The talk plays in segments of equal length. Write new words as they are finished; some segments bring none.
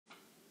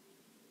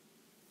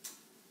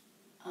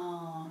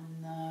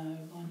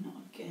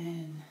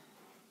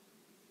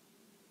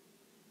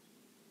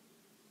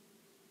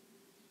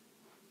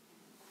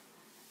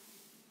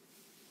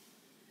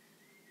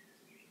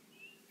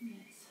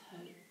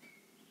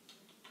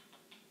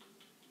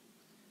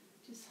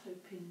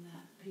hoping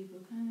that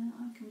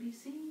I can be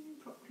seen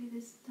properly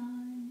this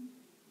time.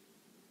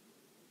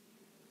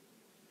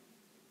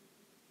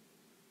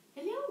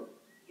 Hello,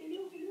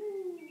 hello,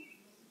 hello.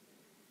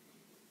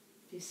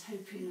 Just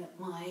hoping that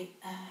my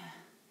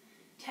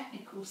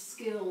technical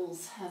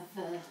skills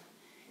have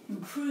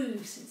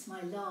improved since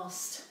my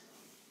last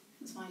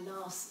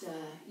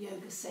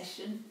yoga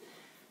session,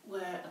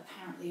 where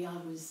apparently I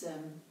was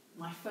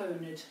my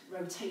phone had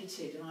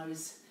rotated and I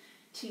was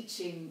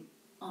teaching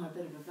on a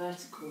bit of a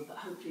vertical, but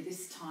hopefully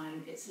this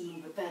time it's a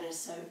little bit better.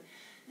 So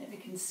let me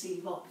can see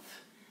what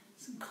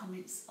some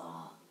comments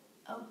are.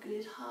 Oh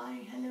good, hi,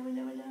 hello,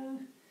 hello, hello.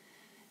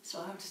 So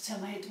I have to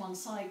turn my head to one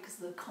side because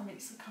the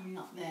comments are coming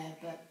up there.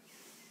 But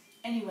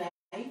anyway,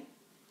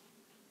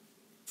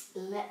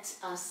 let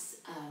us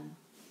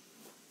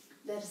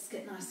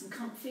get nice and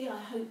comfy. I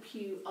hope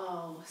you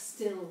are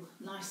still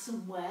nice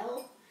and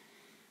well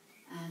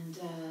and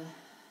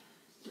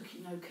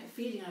looking okay,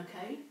 feeling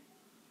okay.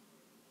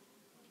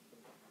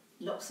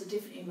 Lots of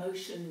different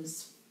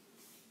emotions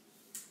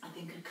I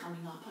think are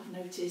coming up. I've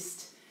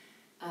noticed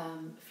a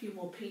few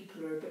more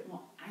people are a bit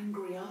more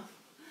angrier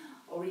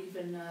or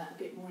even a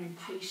bit more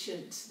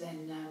impatient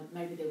than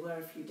maybe they were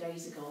a few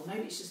days ago. Or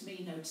maybe it's just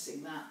me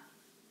noticing that.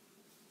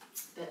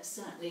 But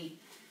certainly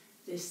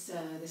this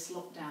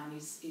lockdown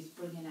is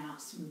bringing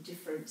out some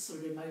different sort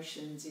of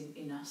emotions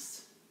in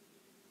us.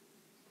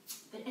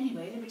 But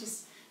anyway, let me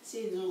just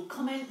see the little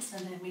comments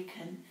and then we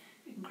can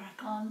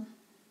crack on.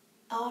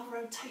 Oh, I've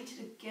rotated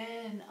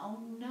again. Oh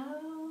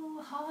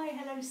no. Hi,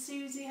 hello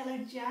Susie, hello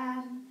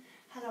Jan,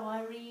 hello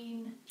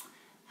Irene,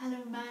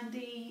 hello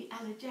Mandy,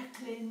 hello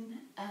Jacqueline.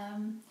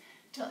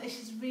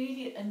 This is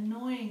really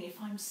annoying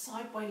if I'm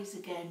sideways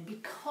again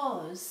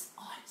because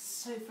it's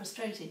so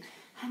frustrating.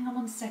 Hang on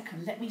one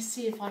second, let me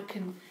see if I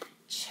can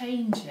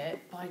change it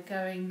by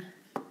going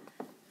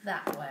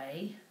that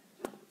way.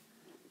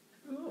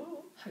 Ooh,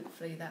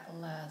 hopefully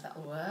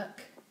that'll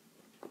work.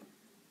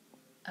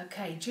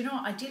 Okay, do you know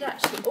what I did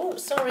actually? Oh,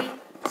 sorry,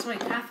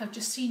 Kath. I've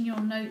just seen your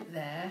note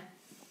there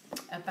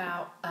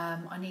about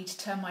I need to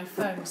turn my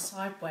phone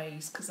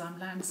sideways because I'm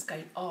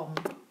landscape on.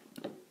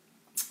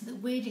 The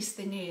weirdest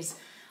thing is,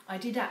 I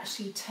did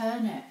actually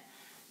turn it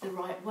the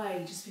right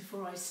way just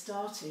before I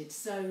started.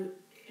 So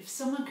if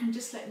someone can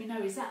just let me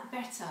know, is that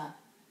better?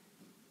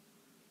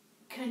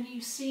 Can you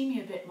see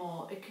me a bit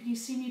more? Can you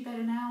see me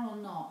better now or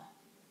not?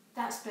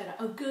 That's better.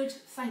 Oh, good.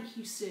 Thank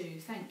you, Sue.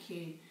 Thank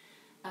you.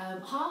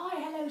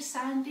 Hi, hello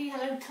Sandy,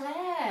 hello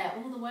Claire,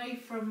 all the way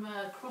from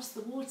across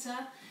the water.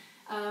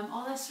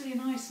 Oh, that's really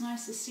nice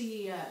to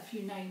see a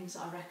few names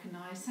I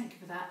recognise, thank you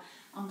for that.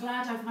 I'm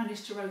glad I've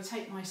managed to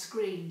rotate my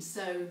screen,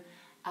 so,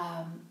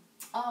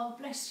 oh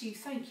bless you,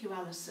 thank you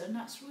Alison,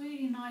 that's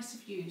really nice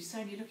of you.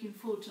 Certainly looking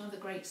forward to another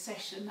great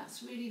session,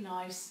 that's really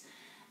nice.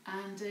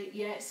 And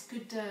yeah, it's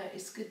good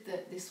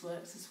that this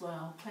works as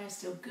well. Claire's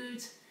still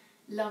good,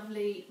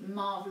 lovely,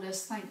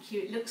 marvellous, thank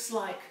you. It looks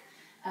like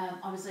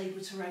I was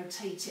able to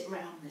rotate it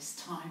round this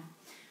time.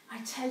 I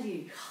tell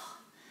you,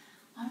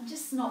 I'm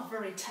just not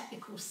very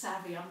technical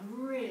savvy, I'm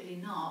really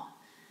not.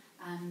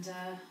 And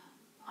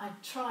I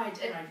tried,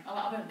 anyway,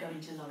 I won't go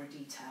into a lot of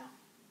detail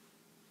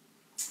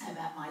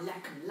about my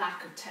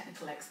lack of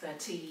technical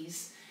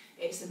expertise.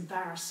 It's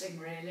embarrassing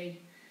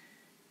really.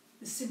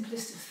 The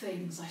simplest of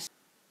things.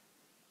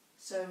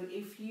 So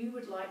if you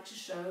would like to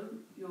show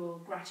your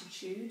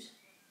gratitude,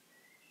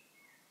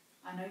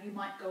 I know you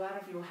might go out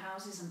of your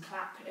houses and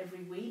clap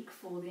every week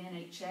for the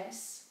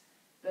NHS,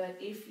 but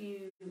if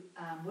you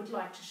would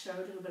like to show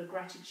a little bit of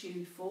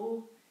gratitude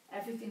for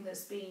everything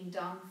that's being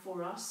done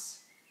for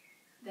us,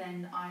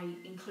 then I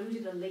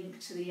included a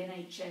link to the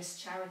NHS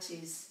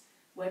Charities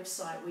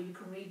website where you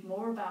can read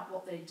more about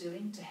what they're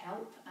doing to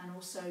help, and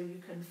also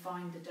you can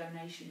find the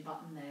donation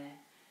button there.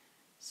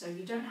 So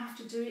you don't have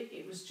to do it,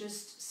 it was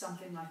just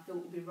something I thought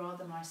would be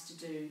rather nice to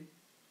do.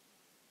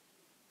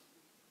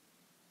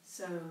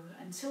 So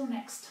until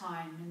next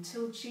time,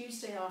 until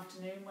Tuesday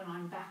afternoon when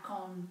I'm back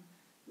on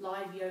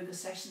live yoga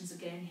sessions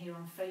again here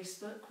on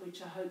Facebook,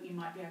 which I hope you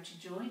might be able to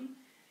join.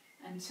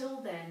 Until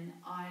then,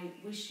 I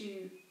wish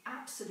you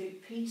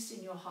absolute peace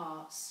in your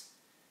hearts.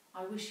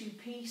 I wish you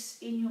peace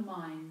in your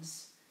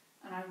minds.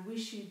 And I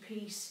wish you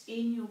peace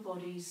in your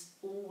bodies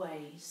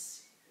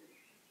always.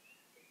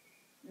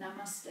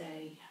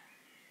 Namaste.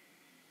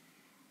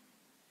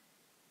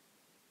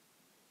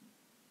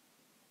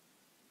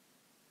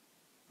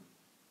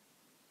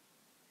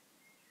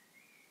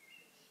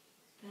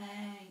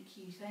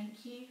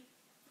 Thank you.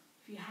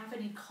 If you have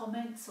any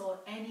comments or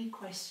any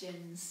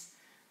questions,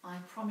 I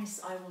promise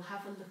I will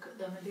have a look at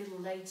them a little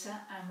later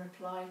and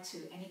reply to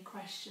any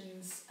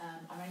questions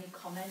or any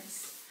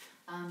comments.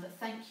 But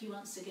thank you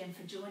once again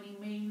for joining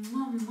me.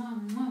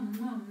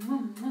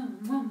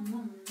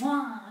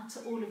 To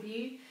all of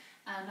you,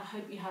 and I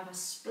hope you have a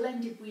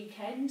splendid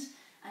weekend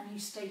and you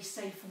stay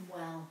safe and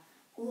well.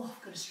 Oh,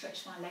 I've got to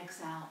stretch my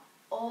legs out.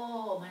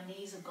 Oh, my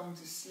knees have gone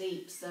to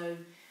sleep, so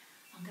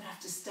I'm going to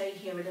have to stay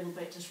here a little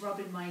bit, just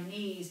rubbing my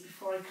knees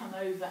before I come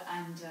over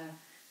and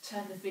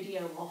turn the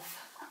video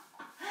off.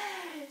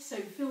 So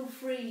feel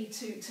free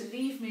to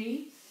leave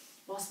me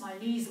whilst my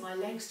knees and my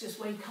legs just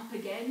wake up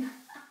again.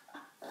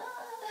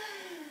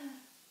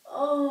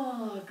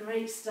 Oh,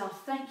 great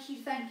stuff. Thank you,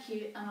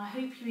 and I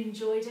hope you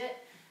enjoyed it.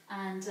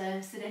 And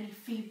said any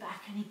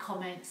feedback, any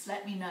comments,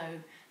 let me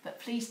know. But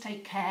please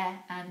take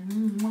care,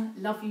 and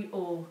love you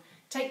all.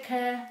 Take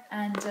care,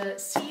 and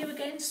see you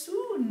again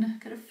soon.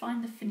 Gotta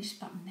find the finish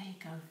button. There you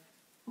go.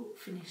 Oh,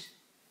 finish.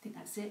 I think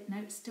that's it. No,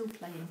 it's still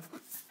playing.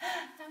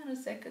 Hang on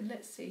a second.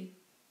 Let's see.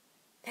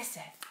 That's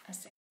it.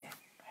 That's it.